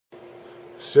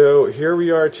So here we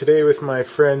are today with my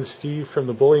friend Steve from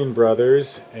the Bullion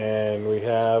Brothers, and we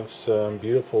have some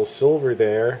beautiful silver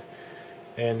there.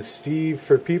 And Steve,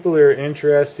 for people who are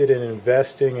interested in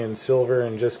investing in silver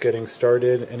and just getting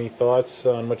started, any thoughts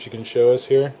on what you can show us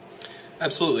here?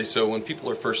 Absolutely. So when people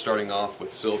are first starting off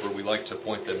with silver, we like to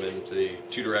point them in the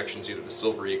two directions, either the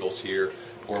Silver Eagles here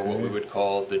or what we would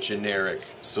call the generic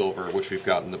silver, which we've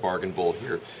got in the bargain bowl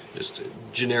here. Just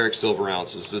generic silver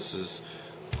ounces. This is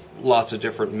lots of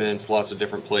different mints, lots of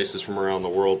different places from around the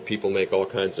world. People make all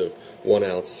kinds of 1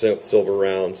 ounce silver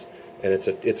rounds, and it's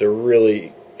a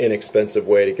really inexpensive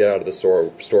way to get out of the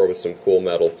store with some cool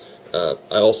metal. I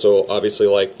also obviously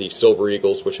like the Silver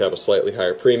Eagles, which have a slightly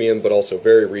higher premium, but also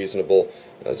very reasonable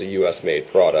as a U.S. made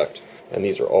product, and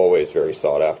these are always very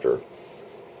sought after.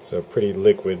 It's a pretty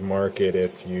liquid market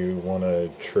if you want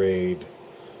to trade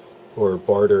or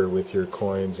barter with your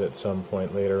coins at some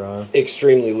point later on.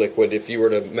 Extremely liquid. If you were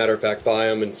to, matter of fact, buy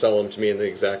them and sell them to me in the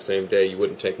exact same day, you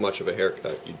wouldn't take much of a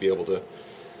haircut. You'd be able to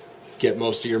get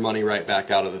most of your money right back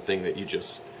out of the thing that you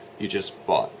just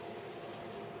bought.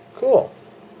 Cool.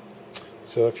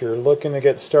 So if you're looking to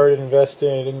get started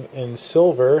investing in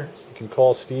silver, you can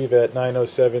call Steve at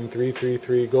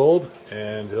 907-333-GOLD,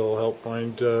 and he'll help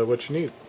find what you need.